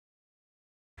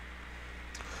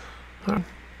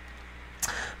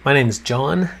My name is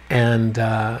John, and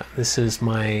this is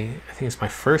I think it's my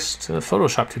first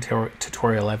Photoshop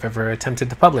tutorial I've ever attempted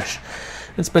to publish.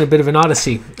 It's been a bit of an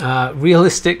odyssey.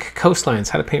 Realistic coastlines,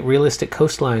 how to paint realistic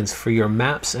coastlines for your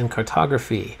maps and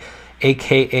cartography,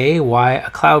 aka why a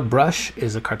cloud brush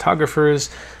is a cartographer's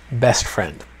best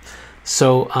friend.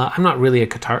 So I'm not really a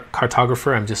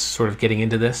cartographer, I'm just sort of getting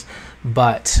into this,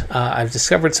 but I've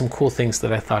discovered some cool things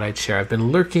that I thought I'd share. I've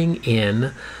been lurking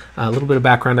in, a little bit of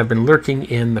background, I've been lurking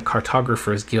in the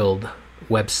Cartographers Guild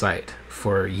website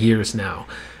for years now,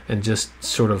 and just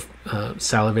sort of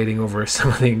salivating over some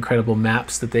of the incredible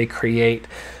maps that they create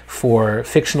for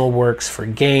fictional works, for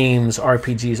games,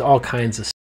 RPGs, all kinds of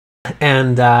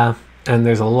stuff. And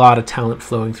there's a lot of talent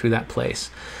flowing through that place.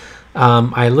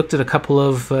 I looked at a couple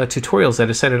of tutorials. I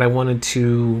decided I wanted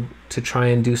to try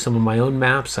and do some of my own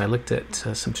maps. I looked at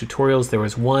some tutorials. There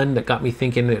was one that got me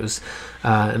thinking. It was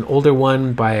an older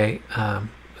one by, I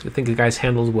think the guy's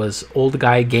handle was Old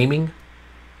Guy Gaming.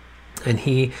 And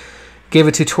he gave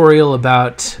a tutorial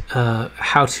about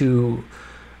how to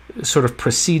sort of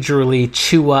procedurally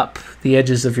chew up the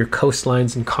edges of your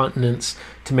coastlines and continents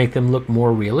to make them look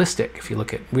more realistic. If you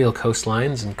look at real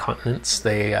coastlines and continents,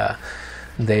 they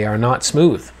are not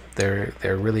smooth. They're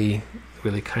really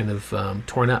kind of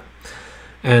torn up,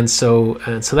 and so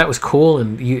that was cool.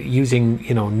 And using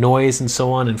noise and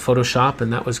so on in Photoshop,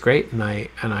 and that was great. And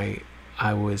I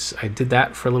did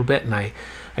that for a little bit, and I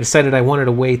decided I wanted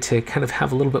a way to kind of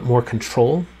have a little bit more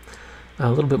control, a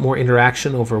little bit more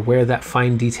interaction over where that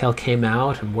fine detail came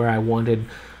out, and where I wanted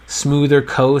smoother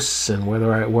coasts, and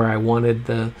where I wanted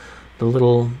the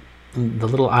little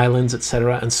islands,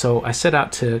 etc. And so I set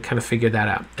out to kind of figure that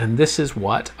out. And this is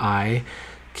what I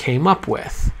came up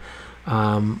with,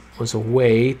 was a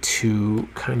way to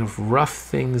kind of rough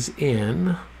things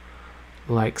in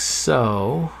like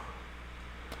so,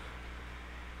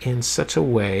 in such a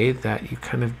way that you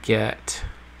kind of get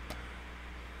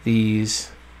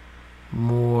these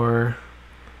more,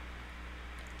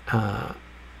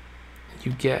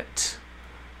 you get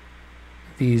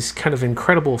these kind of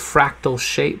incredible fractal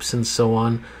shapes and so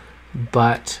on,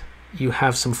 but you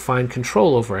have some fine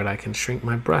control over it. I can shrink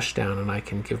my brush down, and I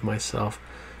can give myself,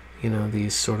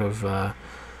 these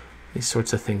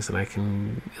sorts of things, and I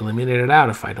can eliminate it out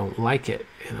if I don't like it,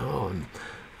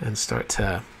 and start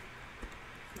to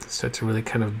really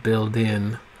kind of build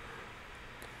in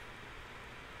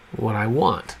what I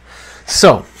want.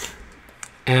 So,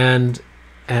 and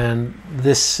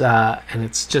this, and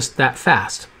it's just that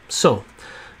fast. So,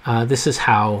 this is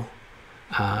how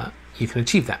you can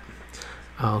achieve that.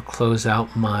 I'll close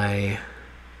out my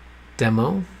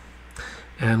demo,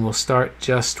 and we'll start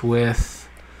just with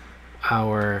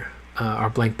our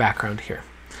blank background here.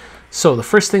 So the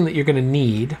first thing that you're going to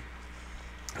need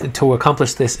to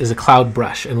accomplish this is a cloud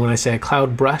brush. And when I say a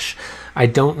cloud brush, I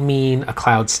don't mean a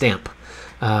cloud stamp.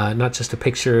 Not just a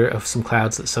picture of some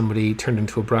clouds that somebody turned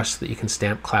into a brush so that you can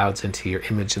stamp clouds into your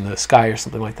image in the sky or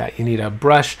something like that. You need a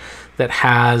brush that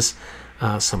has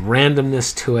some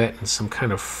randomness to it and some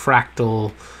kind of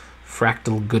fractal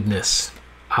goodness,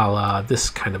 a la this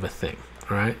kind of a thing.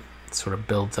 All right, it sort of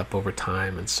builds up over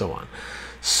time and so on.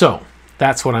 So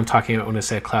that's what I'm talking about when I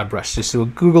say a cloud brush. Just do a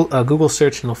Google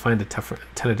search, and you'll find a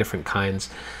ton of different kinds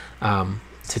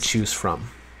to choose from.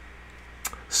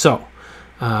 So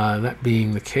that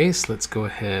being the case, let's go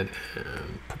ahead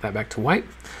and put that back to white.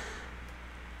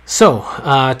 So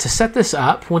to set this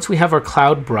up, once we have our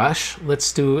cloud brush,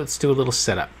 let's do a little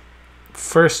setup.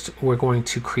 First, we're going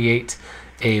to create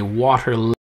a water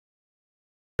layer.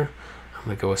 I'm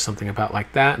going to go with something about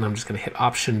like that, and I'm just going to hit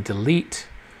Option Delete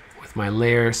with my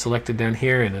layer selected down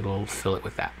here, and it'll fill it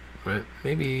with that. Right?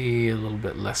 Maybe a little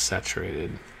bit less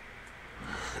saturated.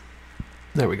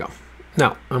 There we go.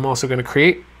 Now, I'm also going to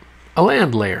create a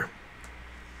land layer.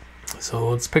 So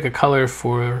let's pick a color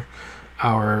for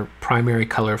our primary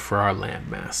color for our land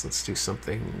mass. Let's do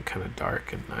something kind of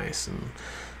dark and nice, and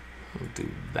we'll do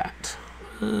that.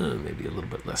 Maybe a little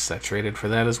bit less saturated for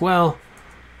that as well,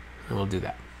 and we'll do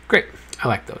that. Great, I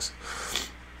like those.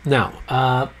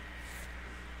 Now,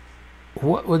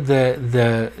 what would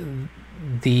the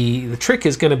trick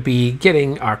is going to be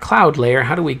getting our cloud layer.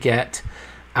 How do we get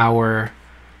our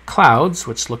clouds,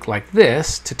 which look like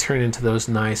this, to turn into those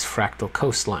nice fractal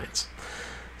coastlines?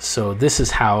 So this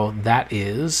is how that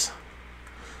is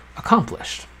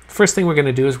accomplished. First thing we're going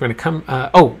to do is we're going to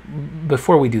come,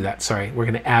 before we do that, sorry, we're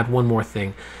going to add one more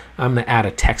thing. I'm going to add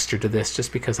a texture to this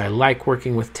just because I like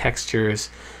working with textures,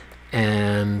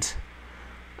 and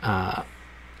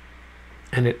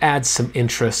it adds some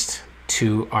interest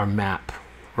to our map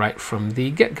right from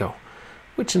the get-go,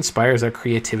 which inspires our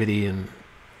creativity and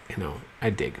I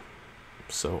dig.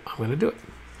 So I'm going to do it.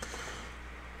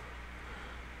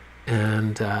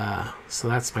 And so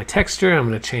that's my texture. I'm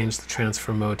going to change the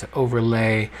transfer mode to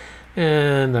overlay,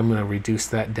 and I'm going to reduce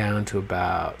that down to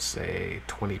about, say,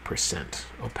 20%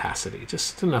 opacity,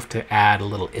 just enough to add a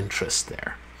little interest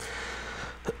there.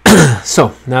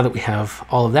 So now that we have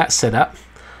all of that set up,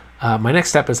 my next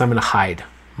step is I'm going to hide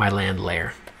my land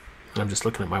layer. I'm just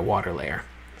looking at my water layer.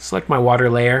 Select my water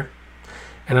layer,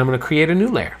 and I'm going to create a new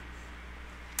layer.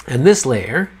 And this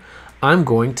layer, I'm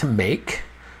going to make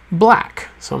black.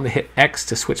 So I'm going to hit X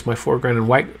to switch my foreground and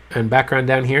white and background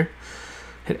down here.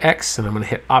 Hit X, and I'm going to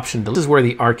hit Option Delete. This is where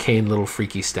the arcane little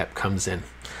freaky step comes in,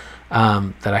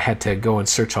 that I had to go and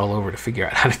search all over to figure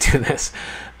out how to do this.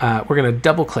 We're going to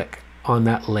double click on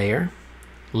that layer.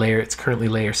 It's currently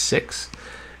layer 6.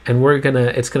 And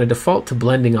it's going to default to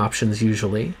blending options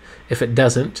usually. If it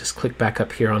doesn't, just click back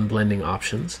up here on blending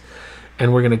options.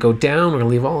 And we're going to go down. We're going to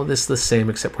leave all of this the same,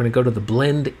 except we're going to go to the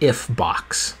blend if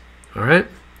box. All right.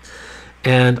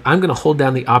 And I'm going to hold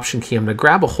down the Option key. I'm going to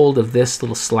grab a hold of this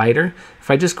little slider. If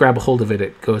I just grab a hold of it,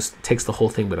 it takes the whole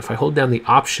thing. But if I hold down the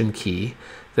Option key,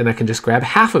 then I can just grab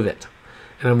half of it.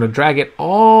 And I'm going to drag it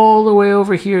all the way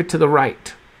over here to the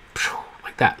right.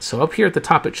 Like that. So up here at the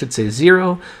top, it should say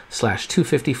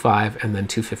 0/255 and then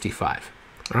 255.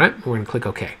 All right. We're going to click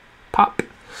OK. Pop.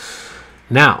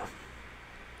 Now,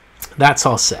 that's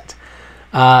all set.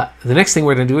 The next thing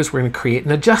we're going to do is we're going to create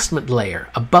an adjustment layer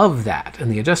above that.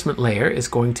 And the adjustment layer is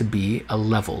going to be a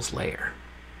levels layer.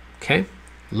 Okay?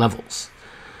 Levels.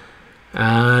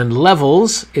 And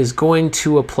levels is going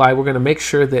to apply. We're going to make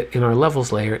sure that in our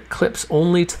levels layer, it clips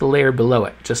only to the layer below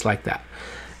it, just like that.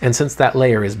 And since that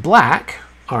layer is black,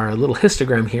 our little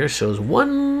histogram here shows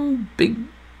one big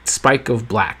spike of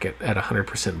black at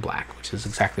 100% black, which is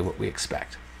exactly what we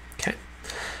expect. Okay?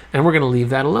 And we're going to leave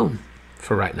that alone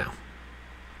for right now.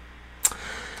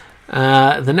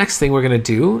 The next thing we're going to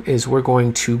do is we're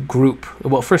going to group.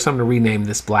 Well, first I'm going to rename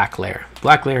this black layer.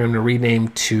 Black layer I'm going to rename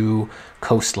to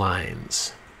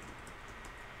coastlines.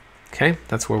 Okay,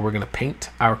 that's where we're going to paint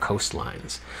our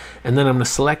coastlines. And then I'm going to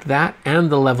select that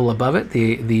and the level above it,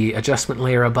 the adjustment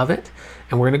layer above it,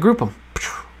 and we're going to group them.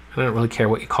 I don't really care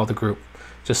what you call the group,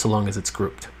 just so long as it's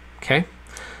grouped. Okay.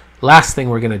 Last thing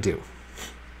we're going to do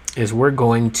is we're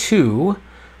going to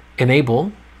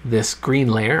enable this green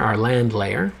layer, our land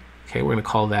layer. Okay, we're going to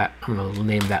call that, I'm going to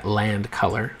name that land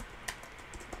color.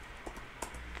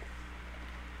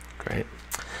 Great.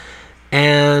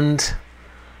 And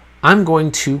I'm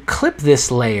going to clip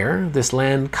this layer, this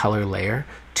land color layer,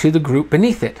 to the group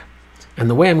beneath it. And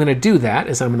the way I'm going to do that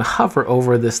is I'm going to hover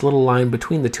over this little line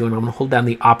between the two, and I'm going to hold down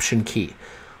the Option key.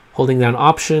 Holding down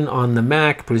Option on the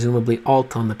Mac, presumably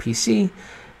Alt on the PC,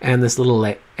 and this little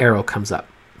arrow comes up.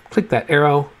 Click that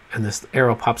arrow, and this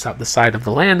arrow pops out the side of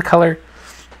the land color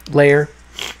layer,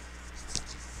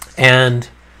 and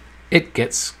it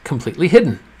gets completely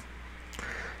hidden.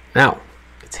 Now,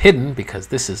 it's hidden because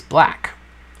this is black.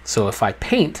 So if I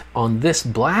paint on this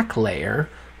black layer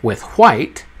with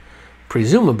white,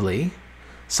 presumably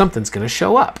something's going to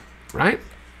show up, right?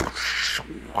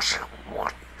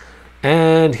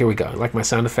 And here we go. Like my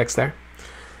sound effects there.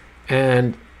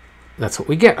 And that's what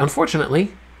we get.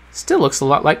 Unfortunately, still looks a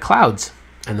lot like clouds,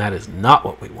 and that is not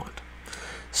what we want.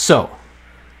 So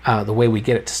the way we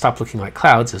get it to stop looking like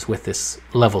clouds is with this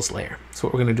levels layer. So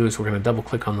what we're going to do is we're going to double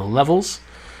click on the levels,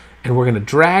 and we're going to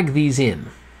drag these in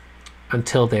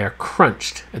until they are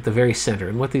crunched at the very center.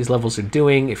 And what these levels are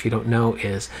doing, if you don't know,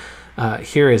 is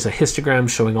here is a histogram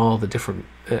showing all the different,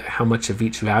 how much of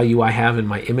each value I have in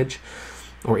my image,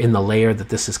 or in the layer that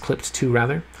this is clipped to,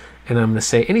 rather. And I'm going to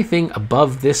say anything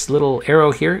above this little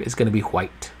arrow here is going to be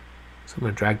white. So I'm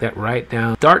going to drag that right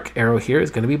down. Dark arrow here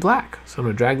is going to be black. So I'm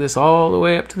going to drag this all the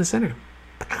way up to the center.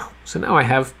 So now I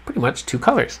have pretty much two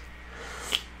colors.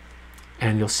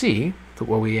 And you'll see that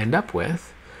what we end up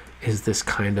with is this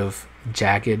kind of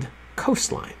jagged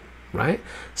coastline, right?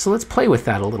 So let's play with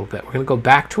that a little bit. We're going to go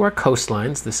back to our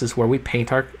coastlines. This is where we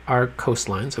paint our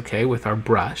coastlines, okay, with our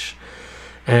brush.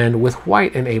 And with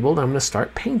white enabled, I'm going to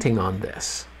start painting on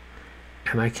this.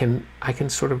 And I can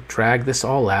sort of drag this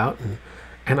all out,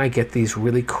 and I get these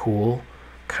really cool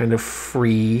kind of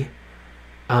free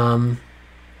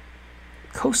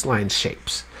coastline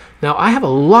shapes. Now I have a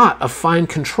lot of fine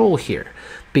control here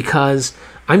because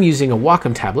I'm using a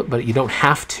Wacom tablet, but you don't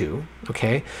have to,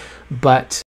 okay?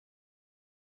 But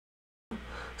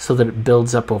so that it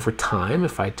builds up over time.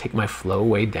 If I take my flow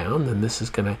way down, then this is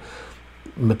going to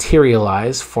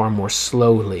materialize far more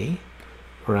slowly,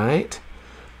 right?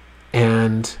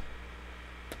 And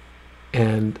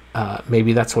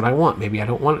maybe that's what I want. Maybe I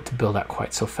don't want it to build out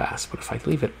quite so fast. But if I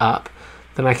leave it up,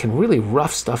 then I can really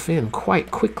rough stuff in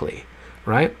quite quickly,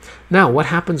 right? Now, what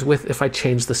happens if I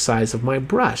change the size of my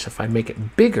brush? If I make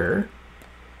it bigger,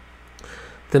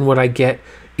 then what I get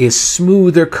is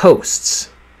smoother coasts.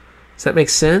 Does that make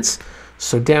sense?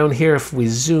 So down here, if we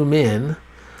zoom in,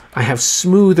 I have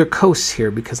smoother coasts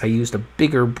here because I used a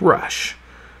bigger brush,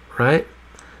 right?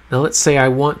 Now let's say I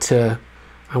want to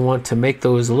make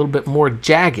those a little bit more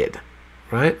jagged,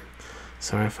 right?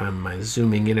 Sorry if my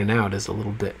zooming in and out is a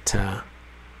little bit,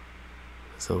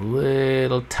 it's a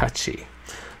little touchy.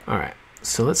 All right,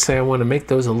 so let's say I want to make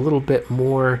those a little bit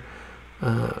more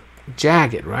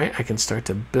jagged, right? I can start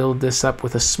to build this up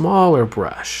with a smaller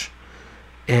brush.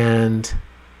 And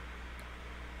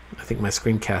I think my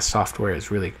screencast software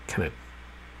is really kind of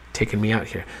taking me out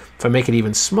here. If I make it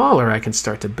even smaller, I can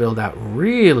start to build out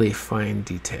really fine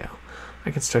detail.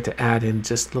 I can start to add in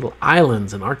just little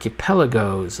islands and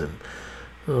archipelagos and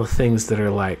little things that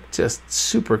are like just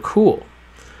super cool,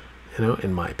 you know,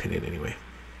 in my opinion anyway.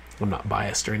 I'm not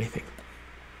biased or anything.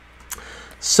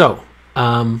 So,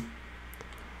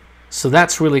 so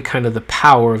that's really kind of the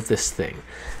power of this thing,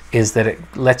 is that it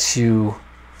lets you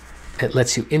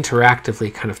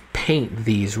interactively kind of paint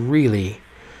these really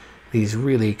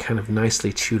kind of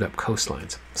nicely chewed up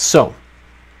coastlines. So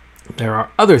there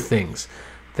are other things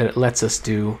that it lets us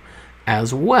do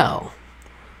as well,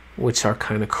 which are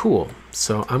kind of cool.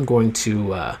 So I'm going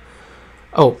to,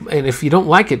 oh, and if you don't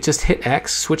like it, just hit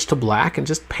X, switch to black, and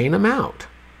just paint them out,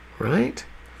 right?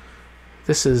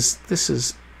 This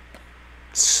is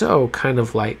so kind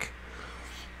of like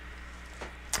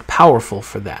powerful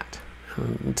for that,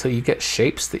 until you get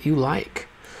shapes that you like.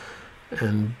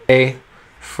 And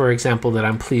for example, that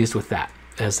I'm pleased with that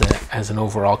as an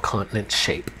overall continent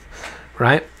shape,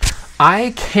 right?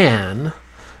 I can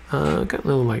got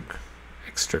no like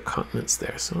extra continents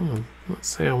there, so let's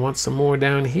say I want some more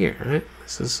down here, right?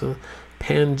 This is a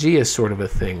Pangea sort of a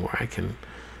thing where I can,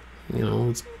 you know,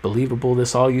 it's believable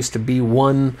this all used to be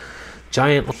one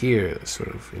giant here, sort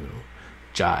of, you know,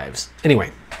 jives.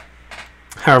 Anyway,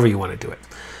 however you want to do it.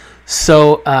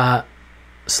 So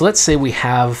so let's say we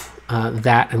have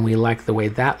that and we like the way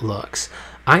that looks.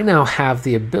 I now have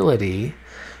the ability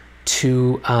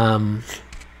to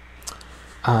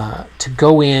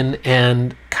go in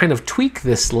and kind of tweak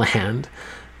this land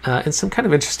in some kind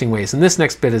of interesting ways. And this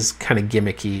next bit is kind of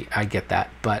gimmicky, I get that,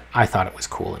 but I thought it was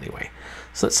cool anyway.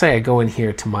 So let's say I go in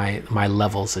here to my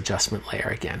levels adjustment layer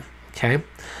again, okay?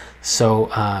 So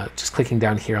just clicking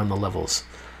down here on the levels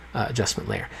adjustment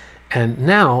layer. And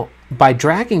now, by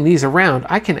dragging these around,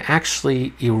 I can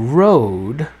actually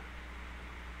erode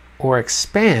or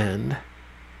expand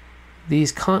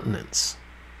these continents,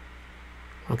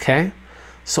 okay?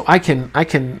 So I can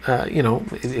you know,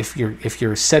 if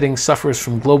your setting suffers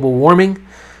from global warming,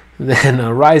 then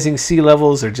rising sea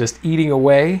levels are just eating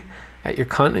away at your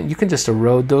continent, you can just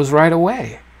erode those right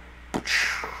away,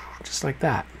 just like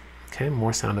that. Okay,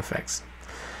 more sound effects,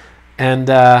 and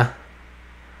I'm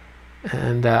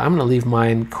going to leave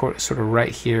mine sort of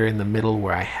right here in the middle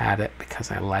where I had it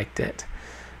because I liked it.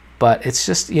 But it's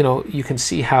just, you know, you can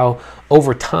see how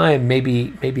over time,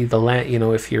 maybe the land, you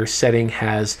know, if your setting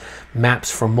has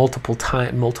maps from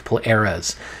multiple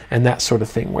eras and that sort of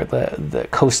thing, where the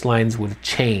coastlines would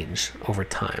change over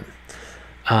time.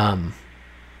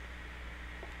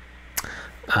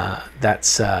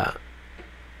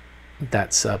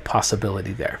 That's a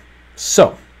possibility there.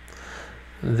 So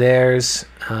there's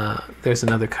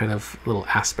another kind of little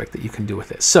aspect that you can do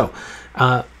with it. So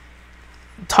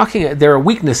there are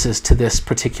weaknesses to this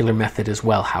particular method as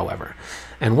well, however.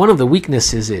 And one of the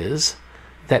weaknesses is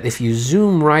that if you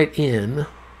zoom right in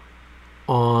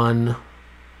on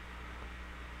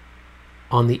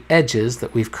the edges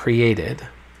that we've created,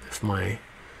 if my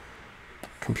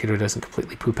computer doesn't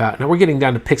completely poop out. Now we're getting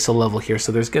down to pixel level here,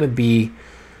 so there's going to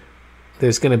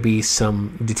be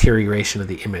some deterioration of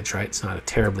the image, right? It's not a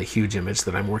terribly huge image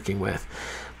that I'm working with.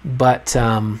 But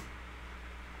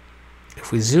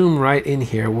if we zoom right in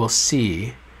here, we'll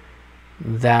see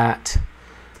that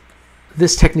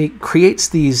this technique creates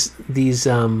this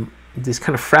kind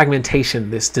of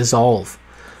fragmentation, this dissolve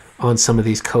on some of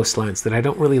these coastlines that I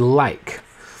don't really like.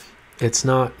 It's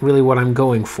not really what I'm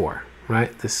going for,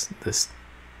 right? This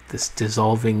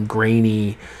dissolving,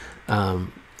 grainy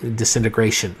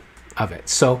disintegration of it.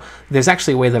 So there's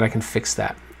actually a way that I can fix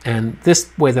that. And this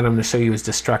way that I'm going to show you is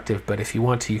destructive, but if you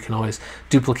want to, you can always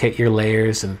duplicate your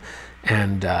layers and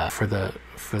for the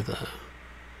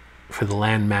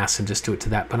land mass and just do it to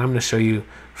that. But I'm going to show you,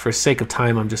 for sake of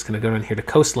time, I'm just going to go down here to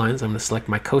coastlines. I'm going to select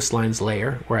my coastlines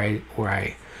layer where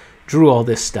I drew all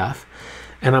this stuff,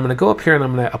 and I'm going to go up here and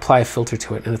I'm going to apply a filter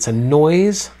to it, and it's a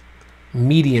noise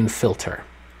median filter.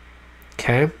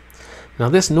 Okay, now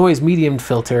this noise median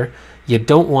filter, you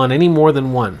don't want any more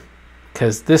than one,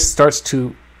 because this starts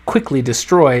to quickly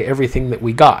destroy everything that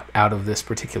we got out of this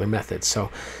particular method. So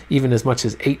even as much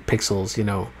as 8 pixels, you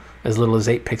know, as little as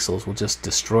 8 pixels will just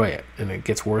destroy it, and it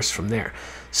gets worse from there.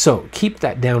 So keep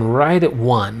that down right at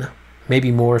 1,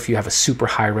 maybe more if you have a super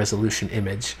high resolution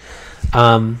image.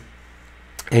 And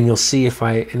you'll see if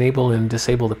I enable and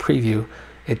disable the preview,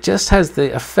 it just has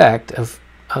the effect of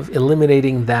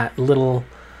eliminating that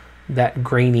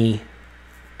grainy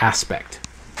aspect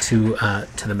to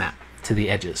the map, to the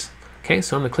edges. Okay,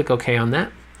 so I'm going to click OK on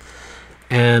that.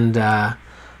 And I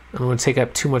don't want to take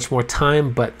up too much more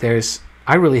time, but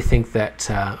I really think that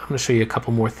I'm going to show you a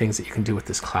couple more things that you can do with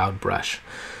this cloud brush.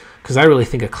 Because I really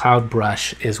think a cloud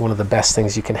brush is one of the best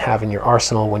things you can have in your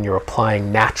arsenal when you're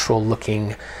applying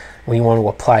when you want to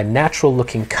apply natural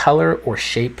looking color or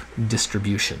shape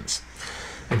distributions.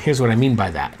 And here's what I mean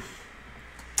by that.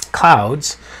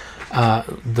 Clouds,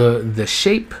 the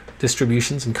shape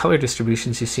distributions and color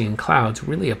distributions you see in clouds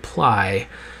really apply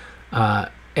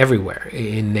everywhere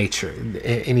in nature.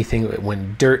 Anything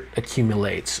when dirt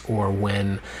accumulates, or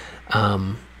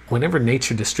whenever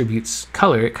nature distributes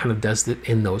color, it kind of does it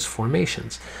in those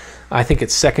formations. I think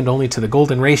it's second only to the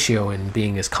golden ratio in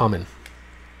being as common.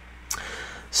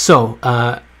 So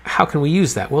how can we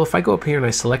use that? Well, if I go up here and I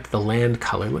select the land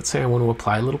color, let's say I want to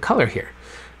apply a little color here.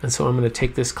 And so I'm going to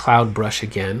take this cloud brush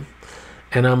again,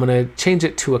 and I'm going to change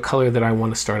it to a color that I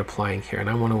want to start applying here. And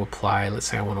I want to apply, let's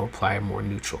say I want to apply a more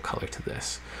neutral color to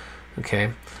this.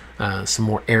 Okay, some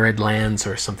more arid lands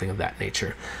or something of that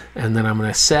nature. And then I'm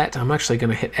actually going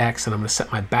to hit X, and I'm going to set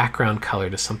my background color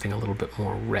to something a little bit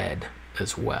more red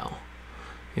as well.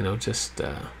 You know, just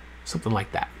something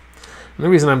like that. And the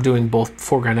reason I'm doing both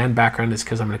foreground and background is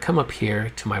because I'm going to come up here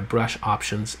to my brush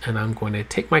options, and I'm going to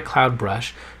take my cloud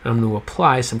brush and I'm going to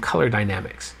apply some color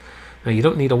dynamics. Now you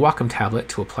don't need a Wacom tablet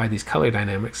to apply these color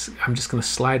dynamics. I'm just going to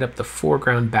slide up the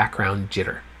foreground background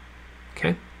jitter.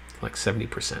 Okay, like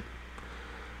 70%.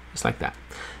 Just like that.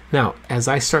 Now as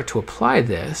I start to apply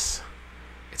this,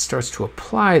 it starts to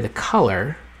apply the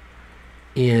color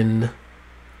in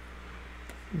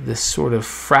this sort of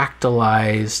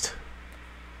fractalized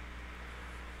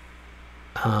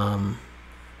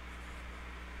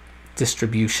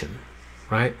distribution,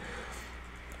 right?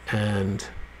 And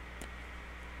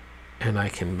I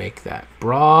can make that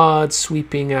broad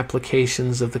sweeping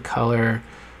applications of the color,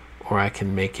 or I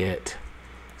can make it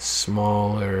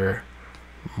smaller,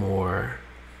 more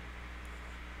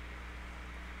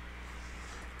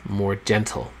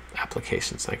gentle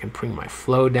applications. I can bring my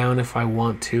flow down if I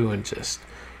want to, and just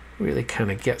really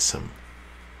kind of get some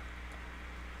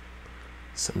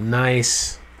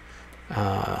nice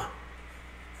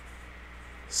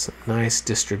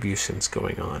distributions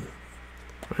going on,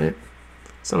 right?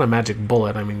 It's not a magic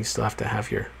bullet. I mean, you still have to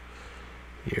have your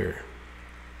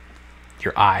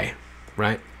eye,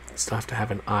 right? You still have to have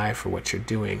an eye for what you're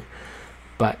doing,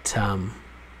 but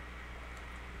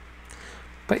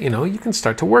you know, you can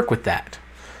start to work with that.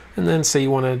 And then say you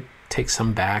want to take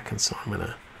some back, and so I'm going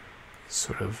to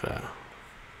sort of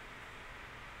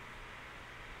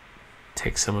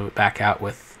take some of it back out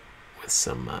with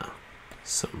some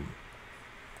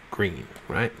green,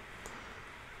 right?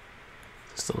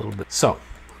 Just a little bit. So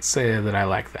let's say that I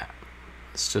like that.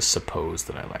 Let's just suppose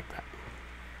that I like that.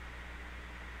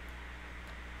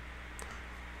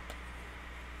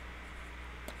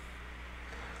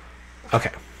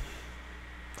 Okay.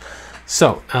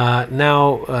 So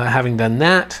now having done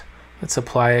that, let's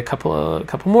apply a couple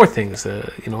more things.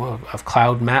 You know, a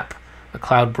cloud map, a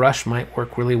cloud brush might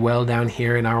work really well down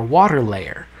here in our water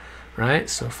layer, right?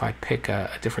 So if I pick a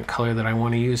different color that I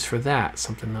want to use for that,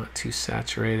 something not too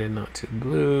saturated, not too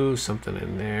blue, something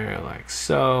in there like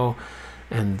so,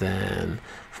 and then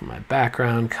for my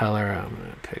background color, I'm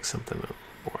going to pick something a little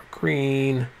more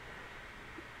green,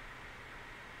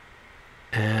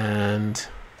 and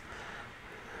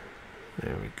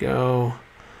there we go.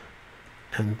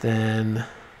 And then,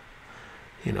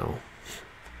 you know,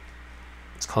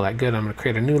 let's call that good. I'm going to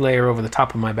create a new layer over the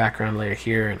top of my background layer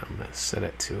here, and I'm going to set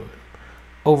it to an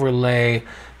overlay.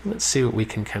 Let's see what we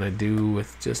can kind of do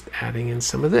with just adding in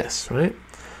some of this, right?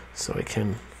 So I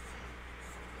can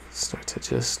start to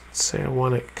just say I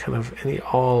want it kind of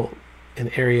all in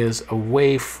areas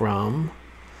away from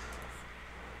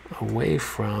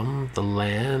the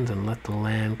land, and let the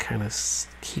land kind of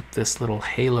keep this little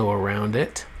halo around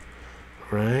it,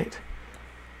 right?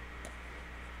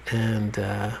 And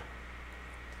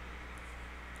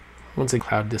once a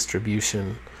cloud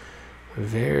distribution,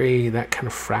 That kind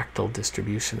of fractal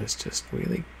distribution is just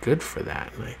really good for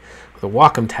that. And with a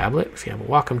Wacom tablet, if you have a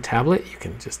Wacom tablet, you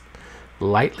can just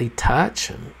lightly touch,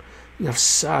 and you have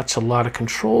such a lot of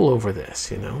control over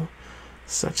this, you know,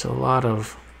 such a lot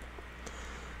of,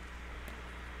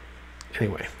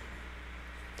 anyway,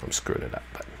 I'm screwing it up,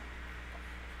 but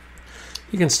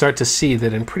you can start to see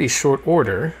that in pretty short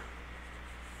order,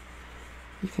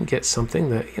 you can get something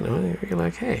that, you know, you're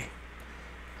like, hey,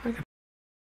 I could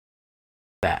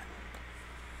that,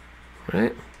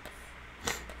 right?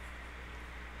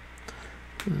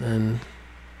 And then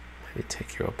maybe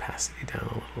take your opacity down a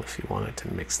little if you wanted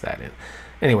to mix that in.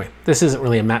 Anyway, this isn't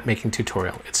really a map making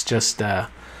tutorial. It's just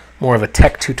more of a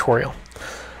tech tutorial.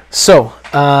 So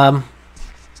I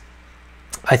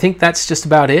think that's just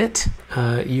about it.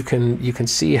 You can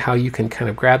see how you can kind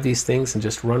of grab these things and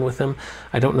just run with them.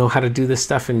 I don't know how to do this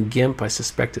stuff in GIMP. I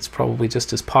suspect it's probably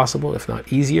just as possible, if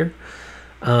not easier.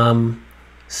 Yeah,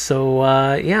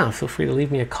 feel free to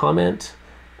leave me a comment,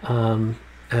 and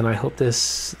I hope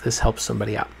this helps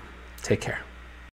somebody out. Take care.